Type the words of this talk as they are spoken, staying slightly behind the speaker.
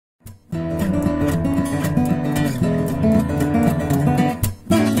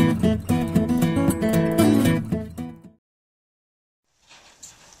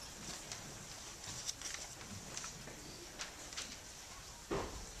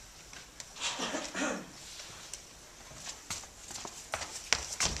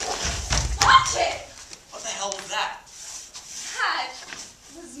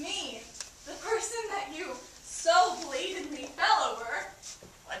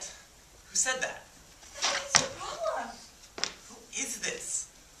said that? What's your problem? Who is this?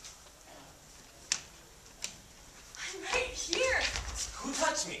 I'm right here. Who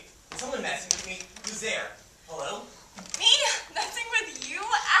touched me? Is someone messing with me? Who's there? Hello? Me? Messing with you?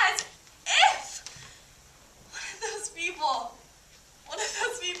 As if! One of those people. One of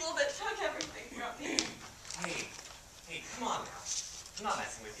those people that took everything from me. Hey, come on now. I'm not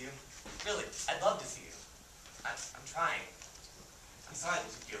messing with you. Really, I'd love to see you. I'm trying. I'm sorry they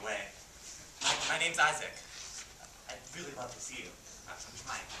took you away. My name's Isaac. I'd really love to see you. I'm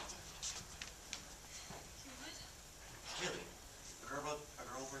trying. You would? Really. A girl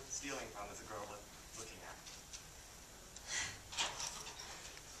worth stealing from is a girl worth looking at.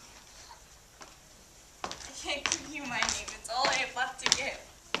 I can't give you my name. It's all I have left to give.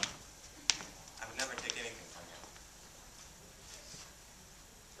 I would never take anything from you.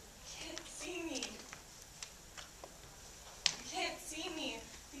 You can't see me. You can't see me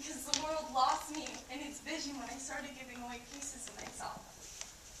because the world lost me in its vision when I started giving away pieces of myself.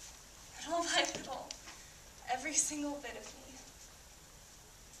 Little by little, every single bit of me.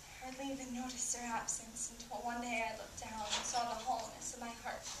 I hardly even noticed their absence until one day I looked down and saw the hollowness of my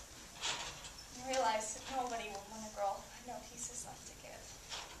heart. And realized that nobody will want a girl who had no pieces left to give.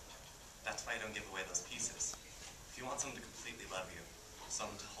 That's why I don't give away those pieces. If you want someone to completely love you,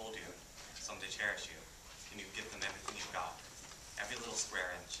 someone to hold you, someone to cherish you, then you give them everything you've got. Every little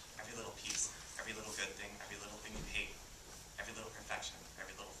square inch, every little piece, every little good thing, every little thing you hate, every little perfection,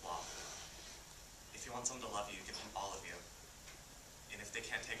 every little flaw. If you want someone to love you, give them all of you. And if they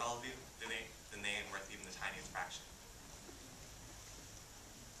can't take all of you, then they ain't worth even the tiniest fraction.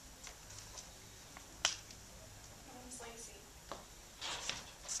 My name's Lacey.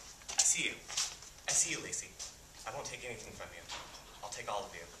 I see you. I see you, Lacey. I won't take anything from you. I'll take all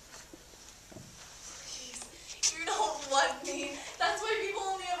of you. Please, you don't want me. That's why people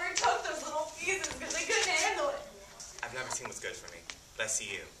only ever took those little pieces because they couldn't handle it. I've never seen what's good for me, but I see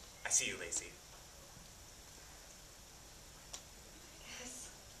you. I see you, Lacey.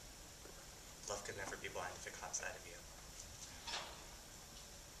 Yes. Love could never be blind if it caught sight of you.